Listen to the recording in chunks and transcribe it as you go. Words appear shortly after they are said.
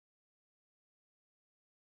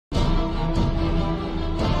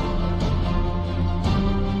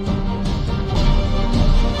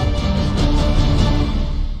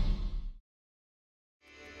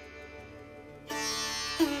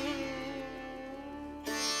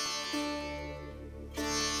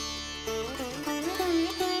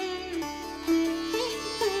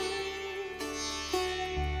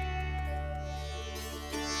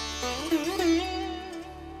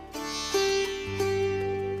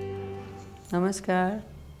Namaskar.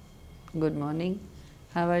 Good morning.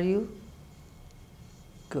 How are you?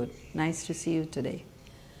 Good. Nice to see you today.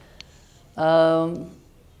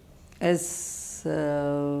 As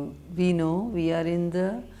we know, we are in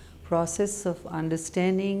the process of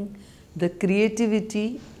understanding the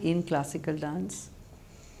creativity in classical dance.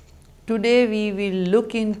 Today we will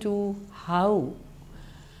look into how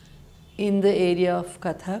in the area of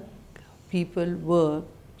Kathak people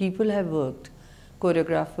have worked,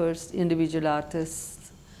 choreographers, individual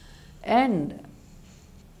artists, and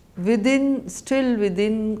still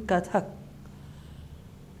within Kathak,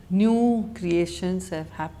 new creations have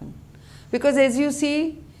happened. Because as you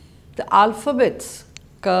see, the alphabets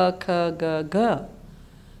ka, kha, ga, ga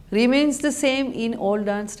remains the same in all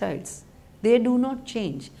dance styles. They do not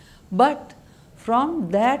change. But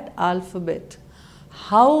from that alphabet,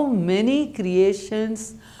 how many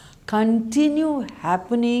creations continue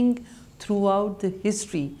happening throughout the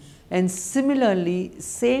history, and similarly,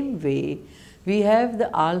 same way, we have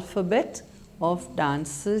the alphabet of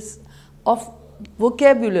dances, of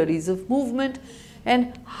vocabularies of movement,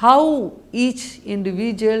 and how each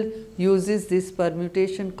individual uses these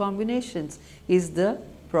permutation combinations is the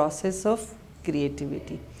process of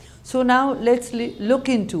creativity. So now let's look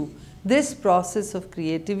into this process of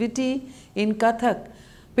creativity in Kathak,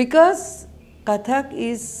 because Kathak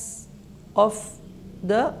is of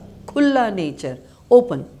the khulla nature,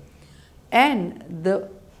 open, and the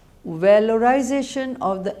valorization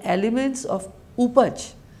of the elements of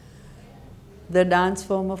upaj, the dance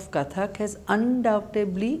form of Kathak, has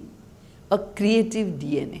undoubtedly a creative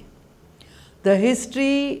DNA. The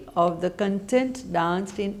history of the content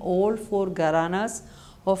danced in all four gharanas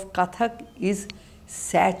of Kathak is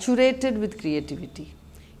saturated with creativity.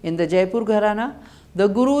 In the Jaipur gharana, the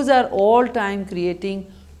gurus are all time creating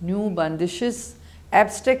new bandishes,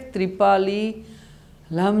 abstract tripali,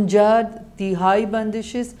 lamjad, tihai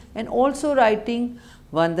bandishes, and also writing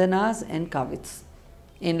vandanas and kavits.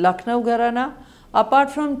 In Lucknow gharana, apart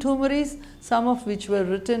from thumaris, some of which were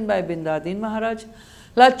written by Bindadin Maharaj,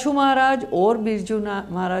 Lachu Maharaj or Birju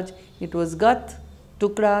Maharaj, it was Gath,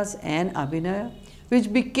 Tukras and Abhinaya,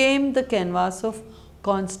 which became the canvas of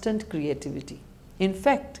constant creativity. In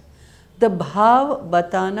fact, the Bhav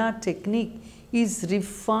Batana technique is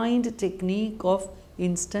refined technique of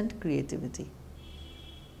instant creativity.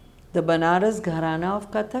 The Banaras Gharana of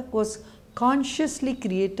Kathak was consciously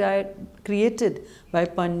created by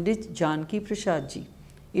Pandit Janki Prasad ji.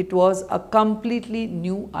 It was a completely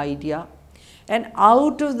new idea, and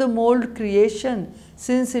out of the mold creation,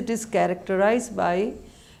 since it is characterized by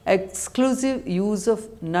exclusive use of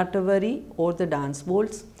natavari or the dance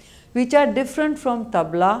bowls, which are different from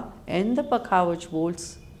tabla and the pakhavach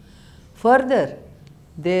bowls. Further,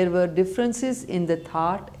 there were differences in the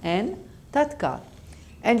thaat and tatkal,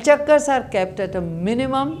 and chakkars are kept at a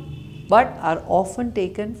minimum but are often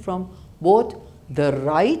taken from both the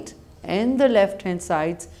right and the left hand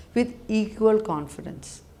sides with equal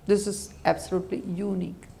confidence. This is absolutely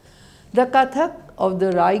unique. The Kathak of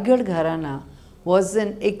the Raigad Gharana was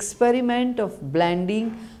an experiment of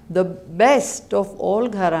blending the best of all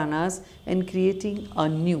gharanas and creating a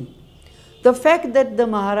new. The fact that the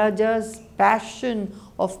Maharaja's passion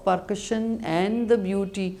of percussion and the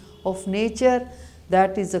beauty of nature,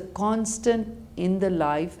 that is a constant in the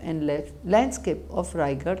life and landscape of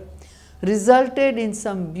Raigad, resulted in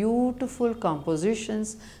some beautiful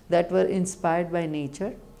compositions that were inspired by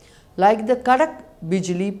nature, like the Kadak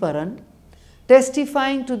Bijli Paran,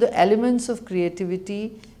 testifying to the elements of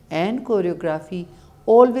creativity and choreography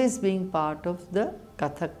always being part of the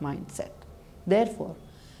Kathak mindset. Therefore,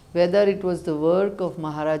 whether it was the work of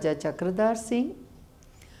Maharaja Chakradhar Singh,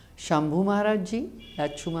 Shambhu Maharaj ji,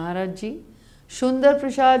 Lachu Maharaj ji, Sundar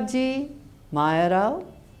Prasad ji, Maya Rao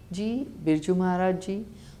ji, Birju Maharaj ji,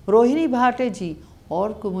 Rohini Bhate ji,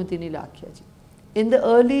 or Kumudini Lakhya ji. In the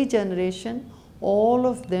early generation, all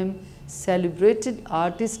of them celebrated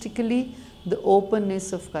artistically the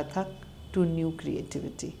openness of Kathak to new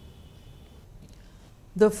creativity.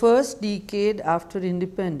 The first decade after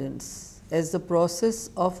independence, as the process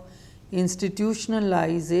of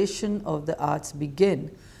institutionalization of the arts began,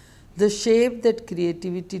 the shape that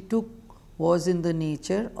creativity took was in the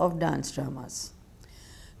nature of dance dramas.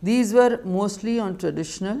 These were mostly on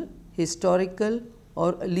traditional, historical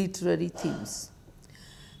or literary themes.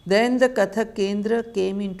 Then the Kathak Kendra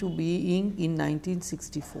came into being in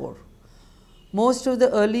 1964. Most of the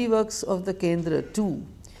early works of the Kendra too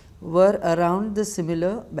were around the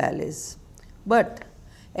similar ballets. But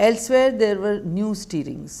elsewhere there were new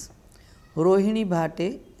steerings. Rohini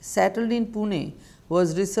Bhate, settled in Pune,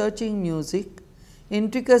 was researching music,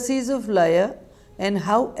 intricacies of laya and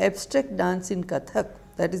how abstract dance in Kathak,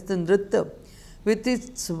 that is the Nritya, with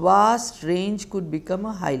its vast range could become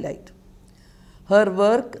a highlight. Her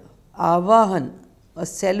work, Avahan, a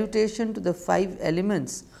salutation to the 5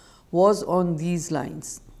 elements, was on these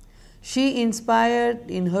lines. She inspired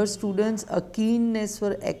in her students a keenness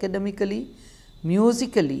for academically,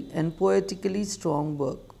 musically and poetically strong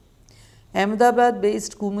work.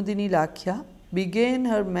 Ahmedabad-based Kumudini Lakhya began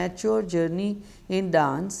her mature journey in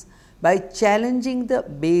dance by challenging the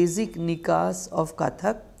basic nikas of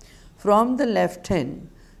Kathak from the left hand,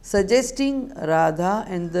 suggesting Radha,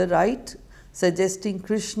 and the right suggesting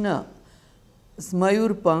Krishna,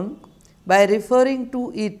 Mayurpang, by referring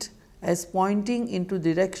to it as pointing into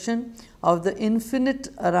direction of the infinite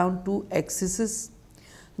around 2 axes,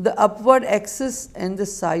 the upward axis and the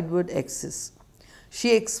sideward axis.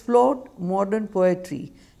 She explored modern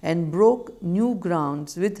poetry and broke new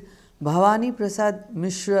grounds with Bhavani Prasad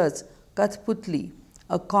Mishra's Kathputli,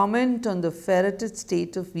 a comment on the ferreted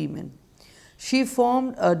state of women. She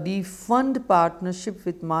formed a defunct partnership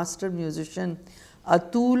with master musician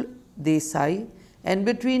Atul Desai, and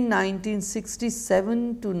between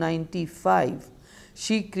 1967 to 95,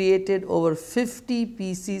 she created over 50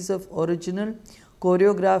 pieces of original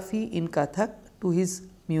choreography in Kathak to his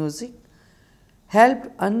music, helped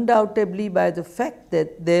undoubtedly by the fact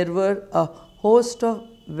that there were a host of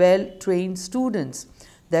well-trained students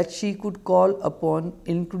that she could call upon,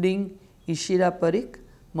 including Ishira Parikh,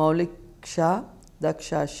 Maulik Shah,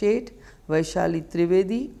 Daksha Sheth, Vaishali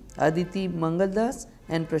Trivedi, Aditi Mangaldas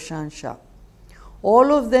and Prashant Shah.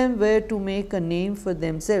 All of them were to make a name for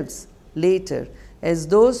themselves later as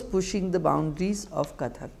those pushing the boundaries of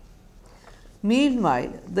Kathak.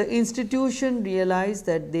 Meanwhile, the institution realized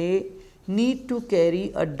that they need to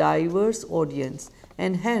carry a diverse audience,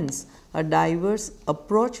 and hence a diverse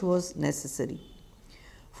approach was necessary.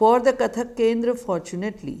 For the Kathak Kendra,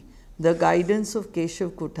 fortunately, the guidance of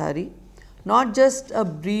Keshav Kothari, not just a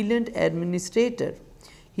brilliant administrator,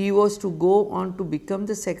 he was to go on to become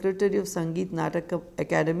the secretary of Sangeet Natak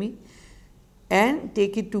Academy and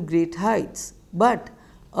take it to great heights, but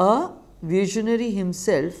a visionary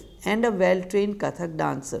himself and a well-trained Kathak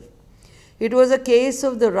dancer. It was a case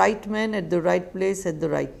of the right man at the right place at the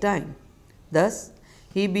right time. Thus,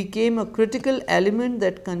 he became a critical element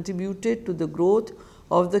that contributed to the growth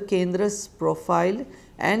of the Kendra's profile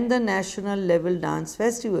and the national level dance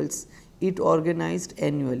festivals it organized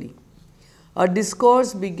annually. A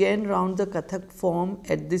discourse began round the Kathak form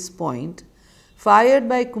at this point, fired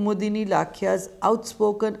by Kumudini Lakhya's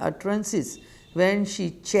outspoken utterances when she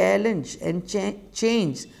challenged and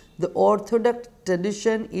changed the orthodox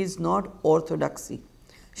tradition is not orthodoxy.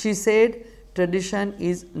 She said tradition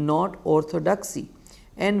is not orthodoxy,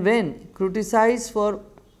 and when criticized for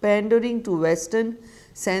pandering to Western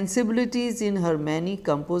sensibilities in her many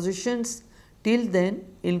compositions till then,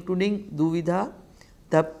 including Duvidha,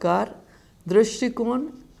 Dabkar,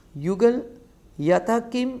 Drishtikon, Yugal,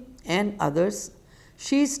 Yathakim and others,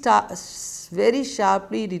 she very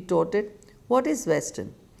sharply retorted, "What is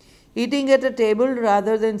Western? Eating at a table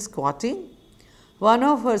rather than squatting?" One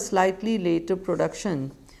of her slightly later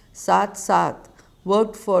productions, Saath Saath,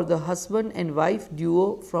 worked for the husband and wife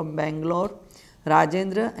duo from Bangalore,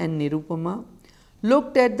 Rajendra and Nirupama,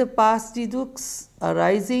 looked at the pastiduks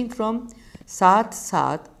arising from Saath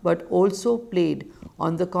Saath, but also played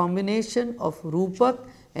on the combination of Rupak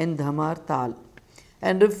and Dhamar Tal,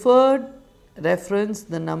 and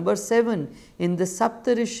referenced the number 7 in the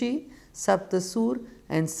Saptarishi, Saptasur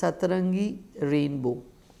and Satarangi rainbow.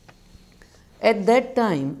 At that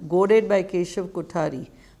time, goaded by Keshav Kothari,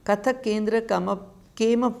 Kathak Kendra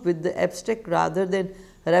came up with the abstract rather than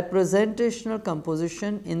representational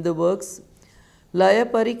composition in the works Laya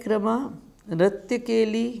Parikrama, Nritya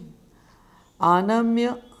Keli,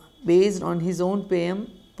 Anamya, based on his own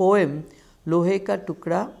poem Lohe Ka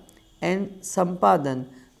Tukda, and Sampadan,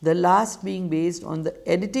 the last being based on the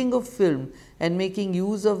editing of film and making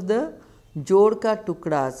use of the Jod Ka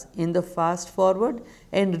Tukdas in the fast forward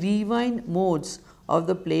and rewind modes of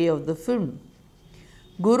the play of the film.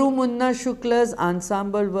 Guru Munna Shukla's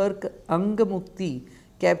ensemble work Anga Mukti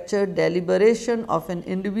captured deliberation of an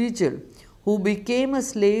individual who became a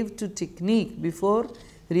slave to technique before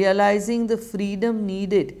realizing the freedom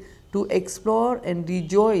needed to explore and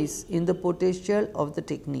rejoice in the potential of the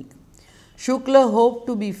technique. Shukla hoped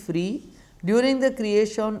to be free during the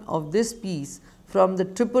creation of this piece from the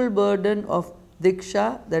triple burden of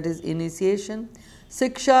Diksha, that is initiation,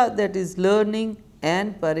 Siksha, that is learning,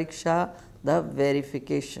 and Pariksha, the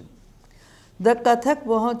verification. The Kathak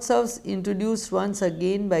Mahotsavs, introduced once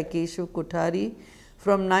again by Keshav Kothari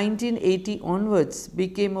from 1980 onwards,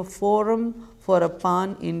 became a forum for a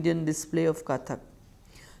pan-Indian display of Kathak.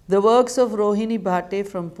 The works of Rohini Bhate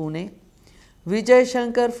from Pune, Vijay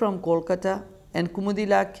Shankar from Kolkata, and Kumudi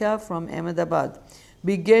Lakhya from Ahmedabad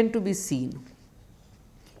began to be seen.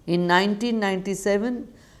 In 1997,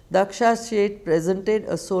 Daksha Sheth presented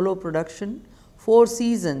a solo production, Four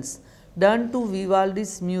Seasons, done to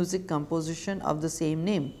Vivaldi's music composition of the same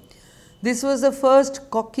name. This was the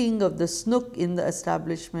first cocking of the snook in the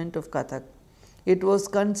establishment of Kathak. It was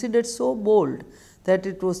considered so bold that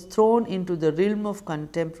it was thrown into the realm of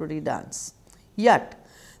contemporary dance. Yet,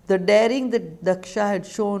 the daring that Daksha had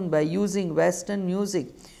shown by using Western music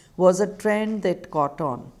was a trend that caught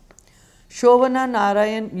on. Shovana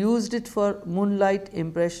Narayan used it for moonlight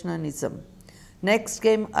impressionism. Next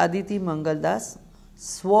came Aditi Mangaldas,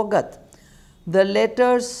 Swagat, the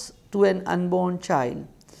letters to an unborn child.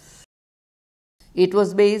 It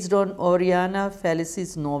was based on Oriana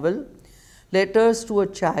Fallacy's novel, Letters to a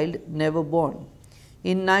Child Never Born.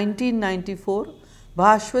 In 1994,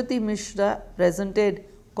 Bhashwati Mishra presented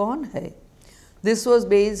Kaun Hai? This was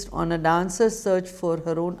based on a dancer's search for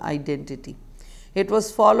her own identity. It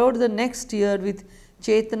was followed the next year with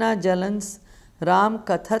Chetna Jalan's Ram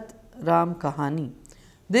Kathat Ram Kahani.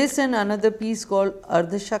 This and another piece called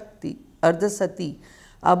Ardhasati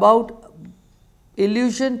about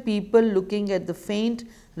illusion people looking at the faint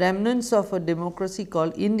remnants of a democracy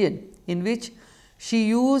called Indian, in which she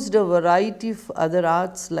used a variety of other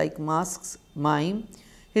arts like masks, mime,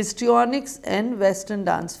 histrionics and western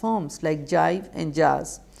dance forms like jive and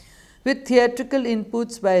jazz, with theatrical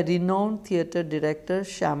inputs by renowned theatre director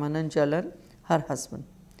Shyamanand Jalan, her husband,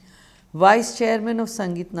 vice chairman of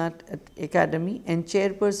Sangeet Nat Academy and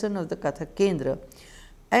chairperson of the Kathak Kendra,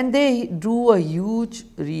 and they drew a huge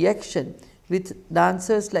reaction with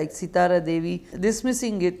dancers like Sitara Devi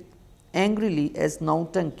dismissing it angrily as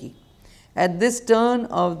Nautanki. At this turn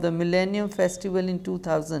of the Millennium Festival in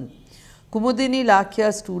 2000, Kumudini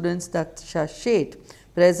Lakhya students Daksha Sheth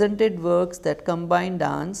presented works that combine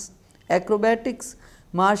dance, acrobatics,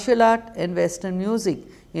 martial art and western music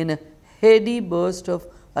in a heady burst of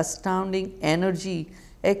astounding energy,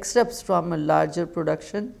 excerpts from a larger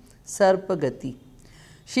production, Sarpagati.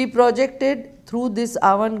 She projected through this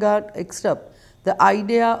avant-garde excerpt the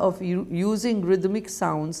idea of using rhythmic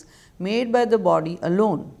sounds made by the body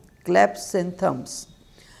alone, claps and thumbs.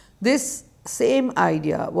 This same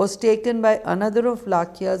idea was taken by another of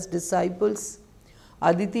Lakhya's disciples,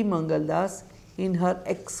 Aditi Mangaldas, in her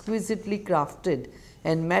exquisitely crafted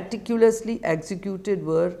and meticulously executed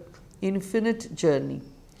work, Infinite Journey.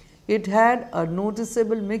 It had a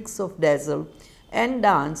noticeable mix of dazzle and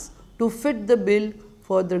dance to fit the bill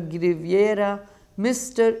for the Riviera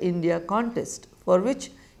Mr. India contest, for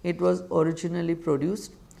which it was originally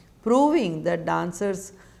produced, proving that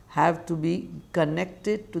dancers have to be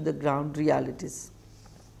connected to the ground realities.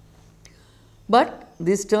 But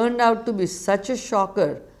this turned out to be such a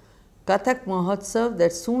shocker, Kathak Mahotsav,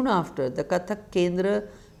 that soon after the Kathak Kendra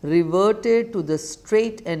reverted to the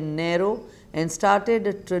straight and narrow and started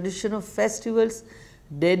a tradition of festivals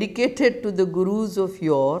dedicated to the gurus of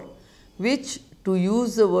yore, which, to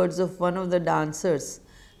use the words of one of the dancers,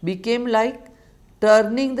 became like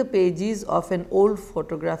turning the pages of an old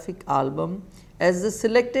photographic album as the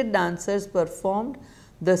selected dancers performed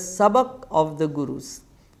the sabak of the gurus.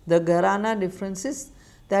 The gharana differences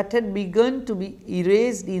that had begun to be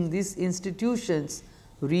erased in these institutions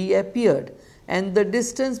reappeared, and the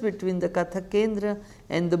distance between the Kathak Kendra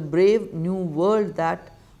and the brave new world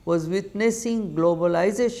that was witnessing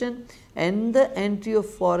globalization and the entry of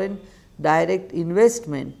foreign direct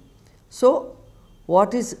investment. So,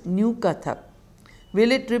 what is new Kathak?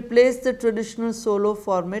 Will it replace the traditional solo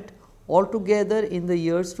format altogether in the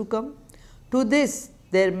years to come? To this,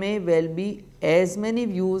 there may well be as many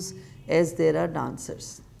views as there are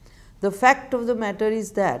dancers. The fact of the matter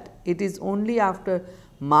is that it is only after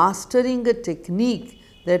mastering a technique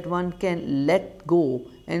that one can let go,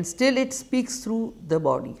 and still it speaks through the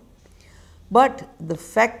body. But the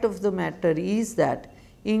fact of the matter is that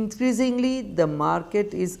increasingly the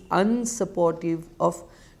market is unsupportive of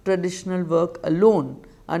traditional work alone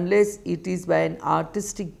unless it is by an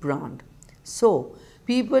artistic brand. So,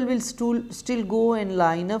 people will still go and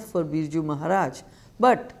line up for Birju Maharaj,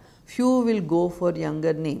 but few will go for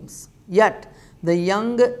younger names. Yet, the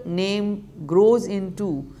young name grows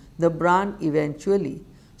into the brand eventually.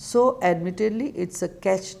 So, admittedly, it is a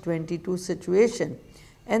catch-22 situation,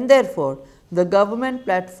 and therefore, the government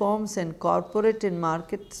platforms and corporate and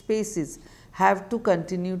market spaces have to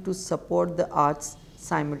continue to support the arts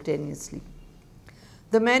simultaneously.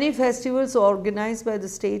 The many festivals organized by the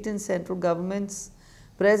state and central governments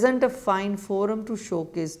present a fine forum to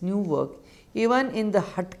showcase new work even in the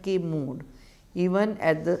Hatke mood, even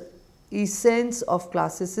at the essence of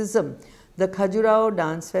classicism. The Khajuraho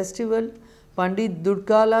Dance Festival, Pandit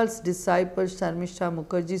Durgalal's disciple Sharmishta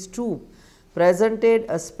Mukherjee's troupe presented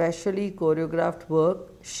a specially choreographed work,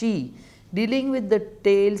 She, dealing with the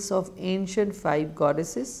tales of ancient 5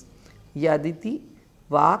 goddesses, Yaditi,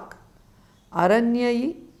 Vak,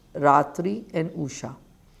 Aranyayi, Ratri and Usha.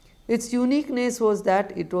 Its uniqueness was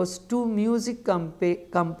that it was to music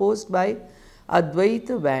composed by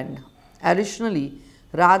Advaita band. Additionally,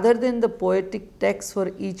 rather than the poetic text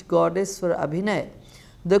for each goddess for Abhinay,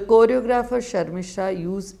 the choreographer Sharmishta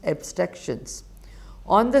used abstractions.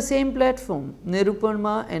 On the same platform,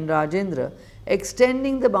 Niruparma and Rajendra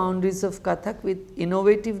extending the boundaries of Kathak with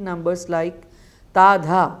innovative numbers like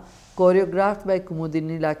Ta-dha, choreographed by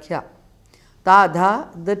Kumudini Lakhya. Ta-dha,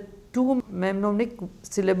 the 2 mnemonic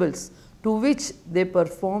syllables to which they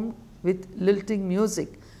performed with lilting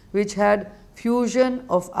music, which had fusion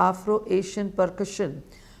of Afro-Asian percussion,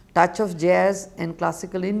 touch of jazz and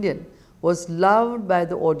classical Indian, was loved by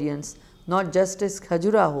the audience not just as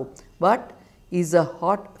Khajuraho, but is a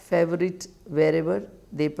hot favorite wherever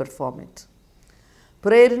they perform it.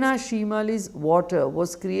 Prerna Shimali's Water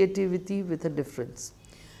was creativity with a difference.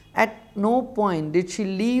 At no point did she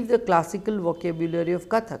leave the classical vocabulary of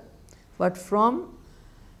Kathak, but from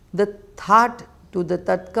the That to the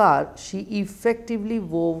Tatkar, she effectively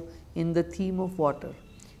wove in the theme of water.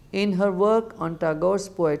 In her work on Tagore's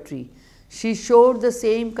poetry, she showed the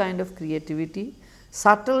same kind of creativity,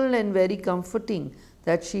 subtle and very comforting,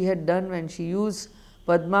 that she had done when she used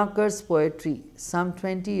Padmakar's poetry some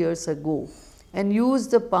 20 years ago and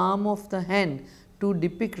used the palm of the hand to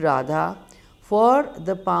depict Radha, for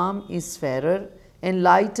the palm is fairer and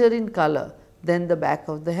lighter in color than the back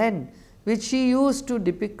of the hand, which she used to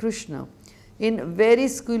depict Krishna in very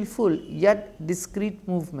skillful yet discreet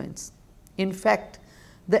movements. In fact,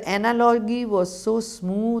 the analogy was so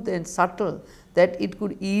smooth and subtle that it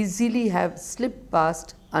could easily have slipped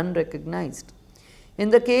past unrecognized. In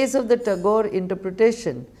the case of the Tagore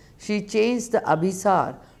interpretation, she changed the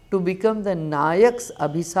Abhisar to become the Nayak's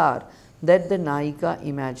Abhisar that the Nayika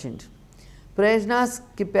imagined. Prerna's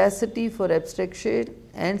capacity for abstraction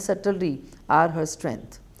and subtlety are her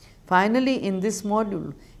strength. Finally, in this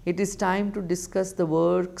module, it is time to discuss the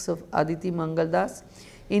works of Aditi Mangaldas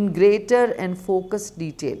in greater and focused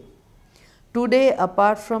detail. Today,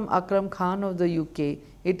 apart from Akram Khan of the UK,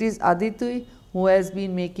 it is Aditi who has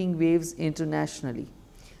been making waves internationally.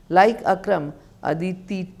 Like Akram,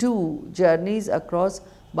 Aditi too journeys across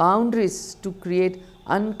boundaries to create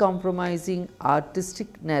uncompromising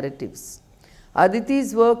artistic narratives.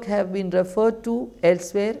 Aditi's work have been referred to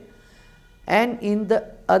elsewhere and in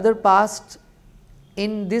the other past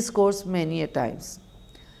in this course many a times.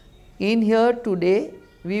 In here today,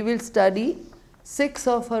 we will study 6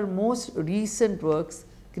 of her most recent works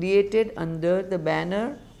created under the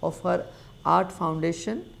banner of her art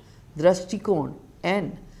foundation, Drashtikon,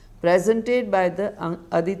 and presented by the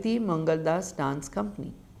Aditi Mangaldas Dance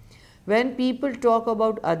Company. When people talk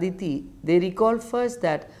about Aditi, they recall first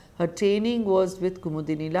that her training was with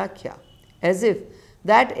Kumudini Lakhya, as if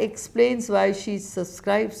that explains why she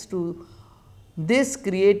subscribes to this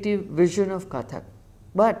creative vision of Kathak.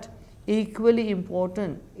 But equally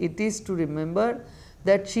important, it is to remember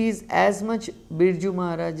that she is as much Birju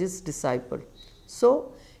Maharaj's disciple.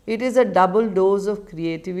 So, it is a double dose of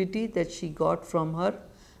creativity that she got from her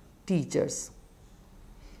teachers.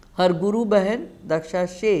 Her Guru Bahan, Daksha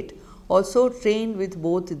Sheth, also trained with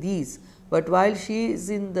both these, but while she is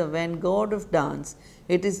in the vanguard of dance,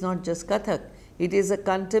 it is not just Kathak, it is a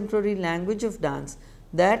contemporary language of dance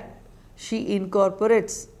that she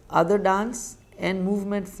incorporates other dance and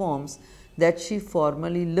movement forms that she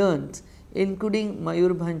formally learnt, including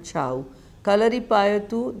Mayurbhanj Chau,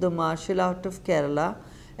 Kalaripayattu, the martial art of Kerala,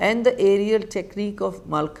 and the aerial technique of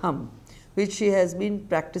Malkham, which she has been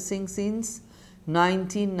practicing since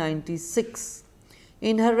 1996.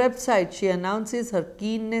 In her website, she announces her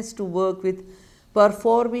keenness to work with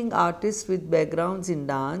performing artists with backgrounds in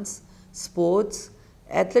dance, sports,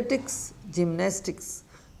 athletics, gymnastics,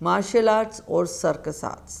 martial arts or circus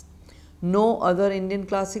arts. No other Indian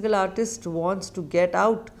classical artist wants to get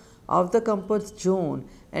out of the comfort zone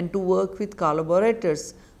and to work with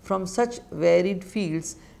collaborators from such varied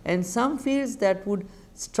fields and some fields that would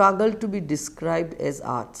struggle to be described as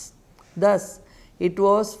arts. Thus, it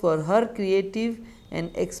was for her creative and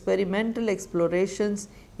experimental explorations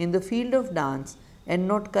in the field of dance and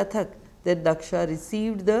not Kathak that Daksha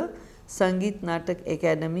received the Sangeet Natak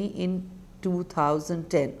Academy in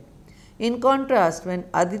 2010. In contrast, when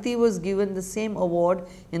Aditi was given the same award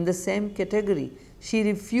in the same category, she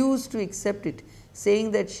refused to accept it,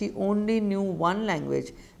 saying that she only knew one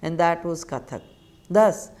language and that was Kathak.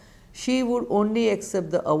 Thus, she would only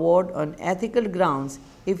accept the award on ethical grounds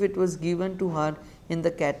if it was given to her in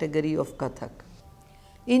the category of Kathak.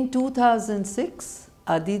 In 2006,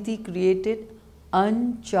 Aditi created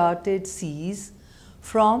Uncharted Seas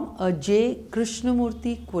from a J.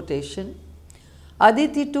 Krishnamurti quotation.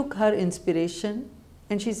 Aditi took her inspiration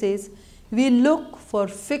and she says, "We look for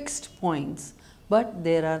fixed points, but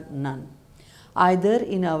there are none, either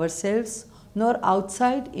in ourselves nor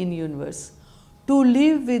outside in universe. To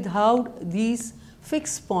live without these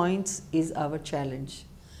fixed points is our challenge,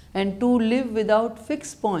 and to live without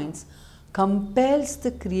fixed points compels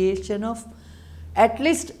the creation of at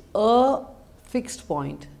least a fixed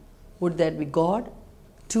point. Would that be God,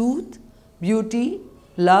 truth, beauty,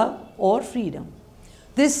 love, or freedom?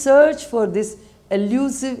 This search for this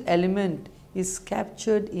elusive element is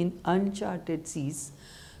captured in Uncharted Seas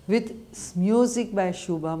with music by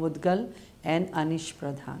Shobha Mudgal and Anish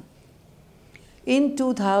Pradhan. In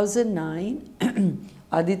 2009,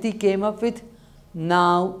 Aditi came up with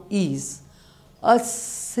Now Is, a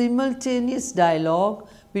simultaneous dialogue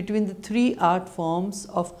between the three art forms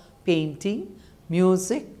of painting,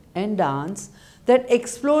 music, and dance that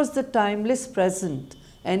explores the timeless present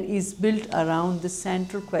and is built around the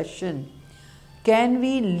central question: can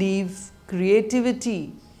we live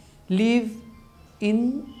creativity, live in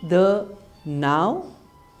the now?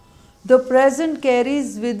 The present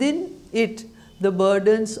carries within it the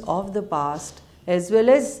burdens of the past as well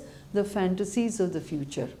as the fantasies of the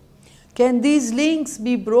future. Can these links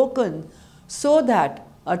be broken so that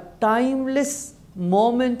a timeless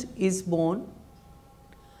moment is born?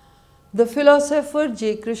 The philosopher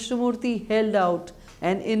J. Krishnamurti held out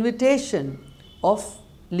an invitation of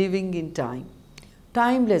living in time,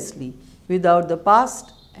 timelessly, without the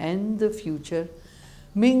past and the future,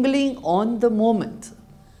 mingling on the moment.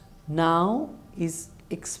 Now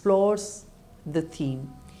explores the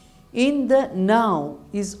theme. In the now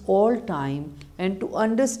is all time, and to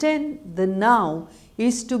understand the now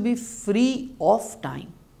is to be free of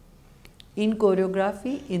time. In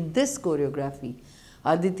this choreography,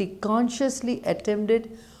 Aditi consciously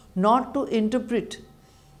attempted not to interpret,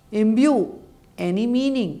 imbue any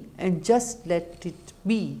meaning and just let it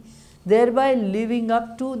be, thereby living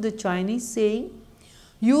up to the Chinese saying,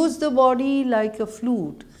 "Use the body like a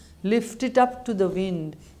flute, lift it up to the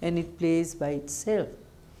wind and it plays by itself."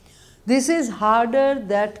 This is harder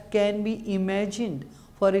than can be imagined,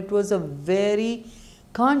 for it was a very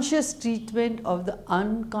conscious treatment of the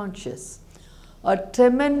unconscious, a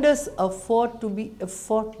tremendous effort to be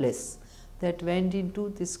effortless that went into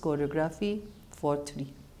this choreography for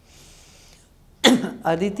three.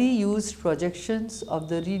 Aditi used projections of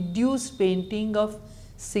the reduced painting of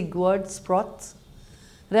Sigurd Sprotz,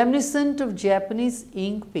 reminiscent of Japanese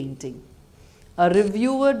ink painting. A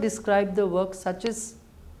reviewer described the work such as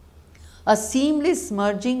a seamless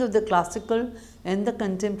merging of the classical and the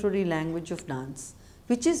contemporary language of dance.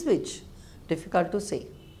 Which is which? Difficult to say.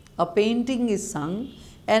 A painting is sung,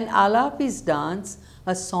 an alap is danced,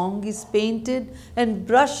 a song is painted, and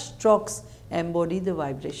brush strokes embody the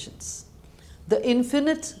vibrations. The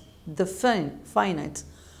infinite, the finite,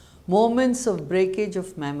 moments of breakage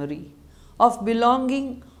of memory, of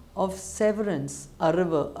belonging, of severance, a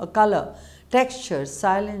river, a color, texture,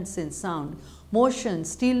 silence and sound, motion,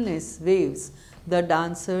 stillness, waves, the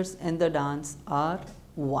dancers and the dance are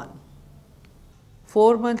one.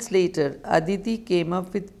 4 months later, Aditi came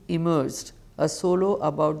up with Immersed, a solo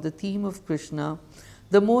about the theme of Krishna,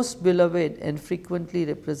 the most beloved and frequently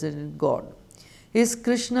represented God. Is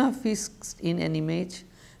Krishna fixed in an image,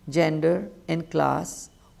 gender and class?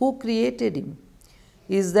 Who created him?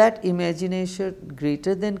 Is that imagination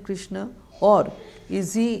greater than Krishna, or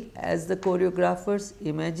is he, as the choreographers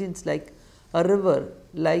imagines, like a river,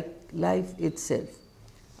 like life itself?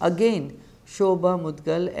 Again, Shobha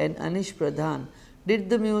Mudgal and Anish Pradhan did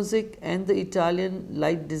the music, and the Italian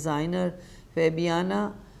light designer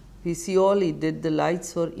Fabiana Piccioli did the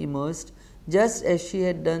lights for Immersed, just as she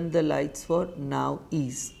had done the lights for Now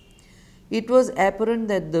Is. It was apparent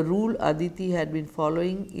that the rule Aditi had been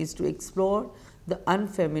following is to explore the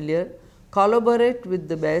unfamiliar, collaborate with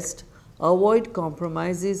the best, avoid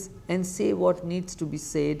compromises, and say what needs to be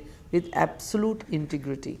said with absolute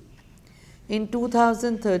integrity. In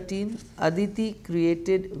 2013, Aditi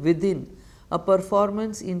created Within, a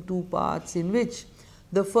performance in 2 parts in which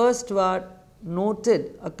the first part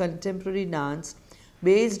noted a contemporary dance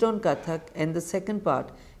based on Kathak and the second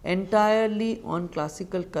part entirely on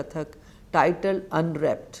classical Kathak titled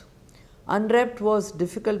Unwrapped. Unwrapped was a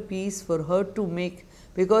difficult piece for her to make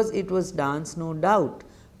because it was dance, no doubt,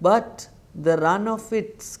 but the run of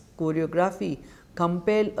its choreography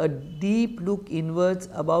compelled a deep look inwards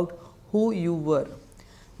about who you were.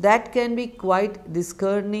 That can be quite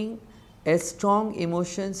discerning, as strong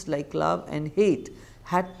emotions like love and hate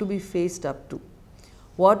had to be faced up to.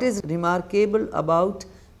 What is remarkable about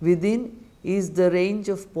Within is the range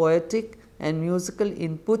of poetic and musical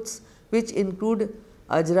inputs, which include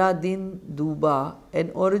Ajra Din Duba,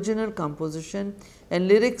 an original composition, and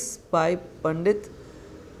lyrics by Pandit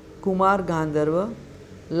Kumar Gandharva,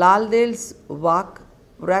 Laldel's Vak,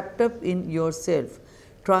 Wrapped Up in Yourself,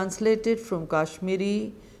 translated from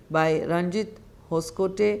Kashmiri by Ranjit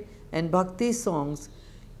Hoskote, and Bhakti songs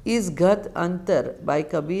is Ghat Antar by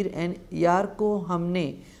Kabir and Yaar Ko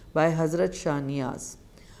Humne by Hazrat Shah Niyaz.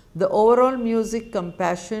 The overall music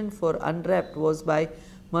compassion for Unwrapped was by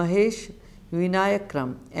Mahesh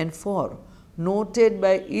Vinayakram and for noted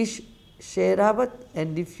by Ish Sherabat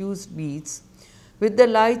and diffused beats, with the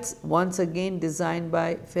lights once again designed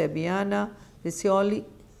by Fabiana Riccioli.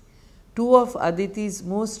 Two of Aditi's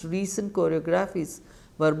most recent choreographies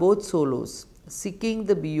were both solos, Seeking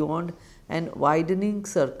the Beyond and Widening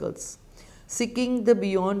Circles. Seeking the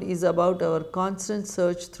Beyond is about our constant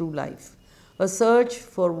search through life, a search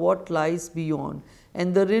for what lies beyond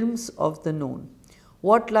and the realms of the known.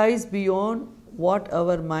 What lies beyond what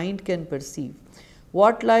our mind can perceive,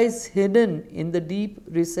 what lies hidden in the deep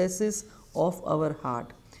recesses of our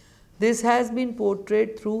heart. This has been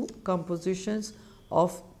portrayed through compositions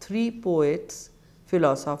of three poets,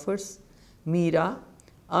 philosophers, Meera,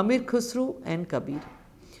 Amir Khusru and Kabir.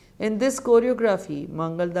 In this choreography,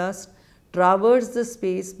 Mangaldas traversed the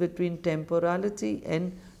space between temporality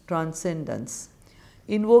and transcendence,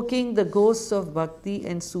 invoking the ghosts of Bhakti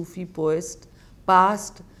and Sufi poets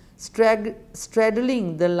past,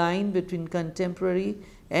 straddling the line between contemporary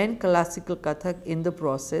and classical Kathak in the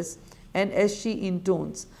process, and as she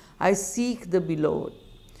intones, I seek the beloved,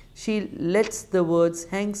 she lets the words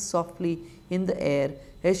hang softly in the air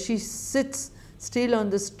as she sits still on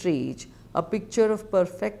the stage, a picture of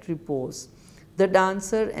perfect repose, the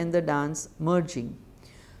dancer and the dance merging.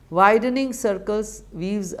 Widening Circles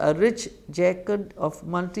weaves a rich jacket of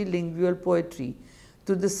multilingual poetry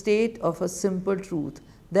to the state of a simple truth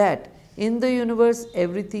that in the universe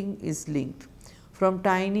everything is linked, from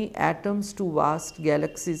tiny atoms to vast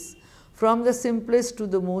galaxies, from the simplest to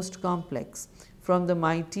the most complex, from the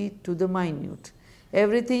mighty to the minute.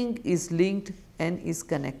 Everything is linked and is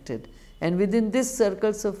connected, and within these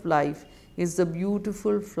circles of life is the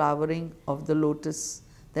beautiful flowering of the lotus,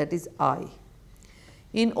 that is I.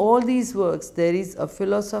 In all these works, there is a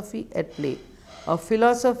philosophy at play, a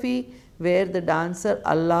philosophy where the dancer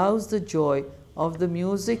allows the joy of the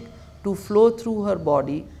music to flow through her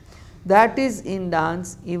body, that is in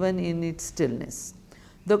dance even in its stillness.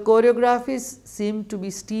 The choreographies seem to be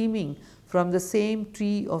steaming from the same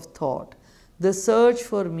tree of thought, the search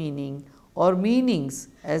for meaning or meanings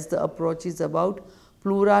as the approach is about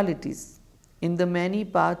pluralities. In the many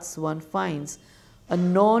paths one finds a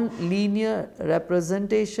non-linear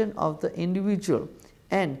representation of the individual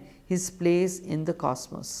and his place in the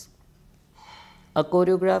cosmos. A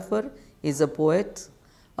choreographer is a poet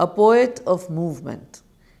of movement.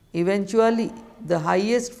 Eventually, the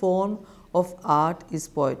highest form of art is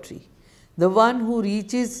poetry. The one who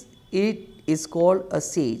reaches it is called a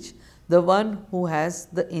sage, the one who has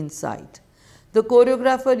the insight. The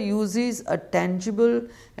choreographer uses a tangible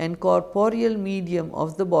and corporeal medium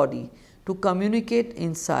of the body to communicate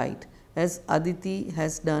insight, as Aditi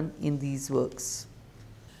has done in these works.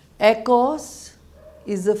 Echoes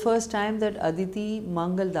is the first time that Aditi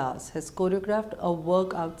Mangaldas has choreographed a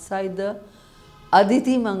work outside the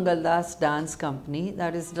Aditi Mangaldas Dance Company,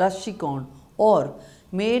 that is Rashikon, or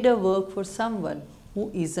made a work for someone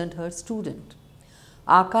who isn't her student.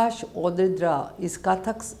 Akash Odedra is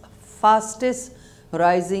Kathak's fastest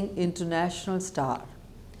rising international star.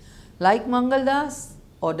 Like Mangaldas,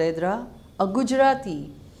 Odedra, a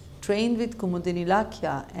Gujarati, trained with Kumudini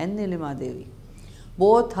Lakhya and Nilima Devi.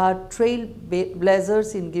 Both are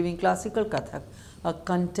trailblazers in giving classical Kathak a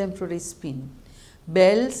contemporary spin.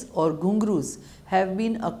 Bells or gungrus have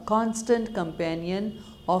been a constant companion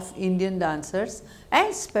of Indian dancers and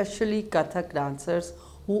especially Kathak dancers,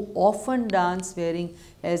 who often dance wearing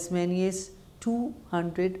as many as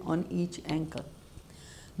 200 on each ankle.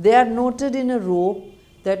 They are knotted in a rope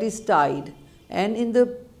that is tied, and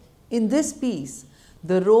in this piece,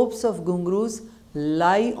 the ropes of gungrus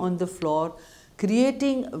lie on the floor,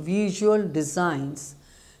 creating visual designs.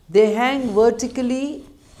 They hang vertically,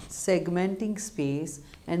 segmenting space,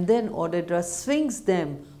 and then Odedra swings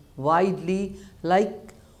them widely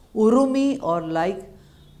like urumi or like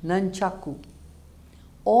nunchaku.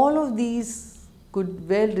 All of these could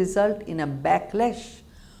well result in a backlash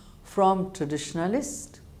from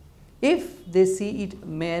traditionalists if they see it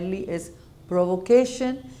merely as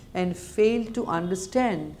provocation and fail to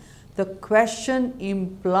understand the question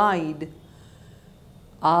implied.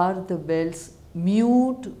 Are the bells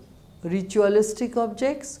mute ritualistic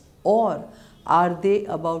objects, or are they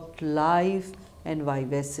about life and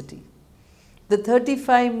vivacity? The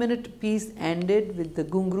 35-minute piece ended with the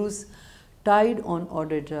gungrus tied on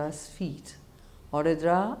Odedra's feet.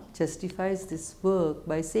 Odedra justifies this work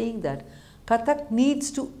by saying that Kathak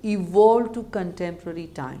needs to evolve to contemporary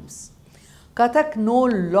times. Kathak no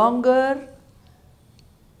longer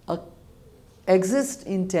exists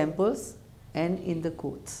in temples and in the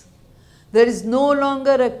courts. There is no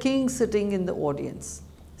longer a king sitting in the audience,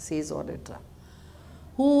 says Odedra,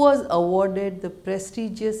 who was awarded the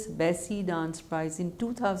prestigious Bessie Dance Prize in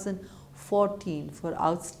 2014 for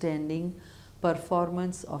outstanding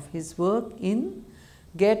performance of his work in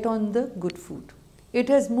Get on the Good Foot. It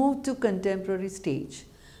has moved to contemporary stage.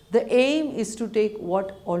 The aim is to take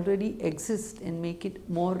what already exists and make it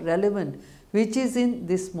more relevant, which is in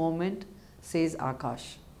this moment, says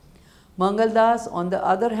Akash. Mangaldas, on the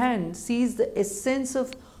other hand, sees the essence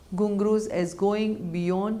of gungrus as going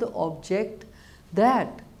beyond the object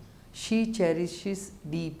that she cherishes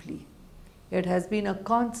deeply. It has been a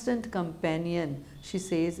constant companion, she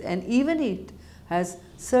says, and even it has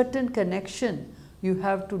certain connection, you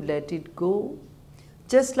have to let it go,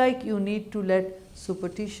 just like you need to let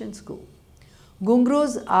superstitions go.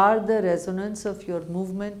 Gungrus are the resonance of your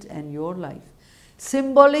movement and your life,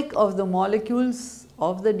 symbolic of the molecules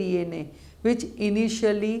of the DNA which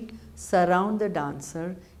initially surround the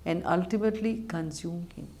dancer and ultimately consume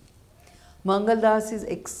him. Mangaldas is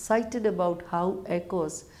excited about how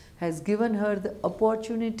Echoes has given her the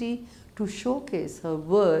opportunity to showcase her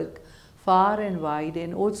work far and wide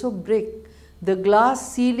and also break the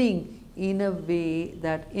glass ceiling in a way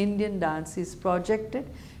that Indian dance is projected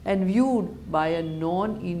and viewed by a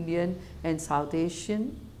non-Indian and South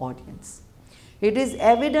Asian audience. It is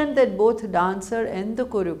evident that both dancer and the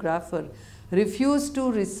choreographer refuse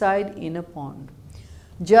to reside in a pond.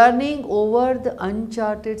 Journeying over the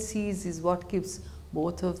uncharted seas is what keeps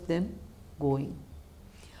both of them going.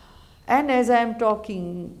 And as I am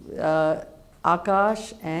talking,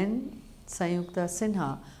 Akash and Sanyukta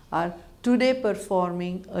Sinha are today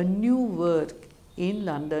performing a new work in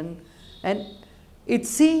London, and it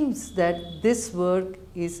seems that this work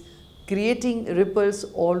is creating ripples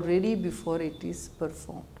already before it is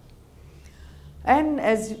performed. And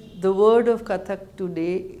as the word of Kathak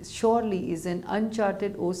today surely is an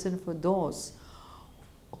uncharted ocean for those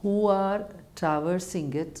who are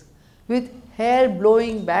traversing it, with hair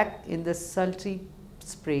blowing back in the sultry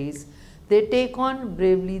sprays, they take on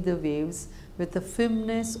bravely the waves with the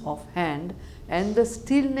firmness of hand and the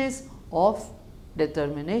stillness of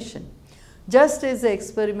determination. Just as the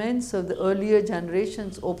experiments of the earlier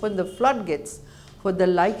generations opened the floodgates for the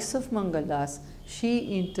likes of Mangaldas,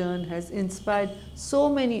 she in turn has inspired so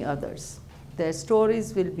many others. Their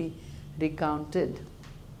stories will be recounted,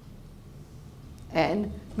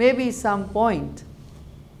 and maybe some point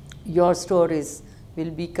your stories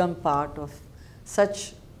will become part of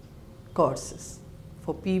such courses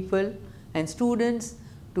for people and students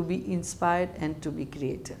to be inspired and to be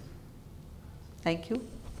creative. Thank you.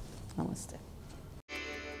 Namaste.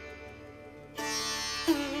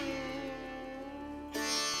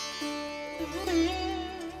 Thank you.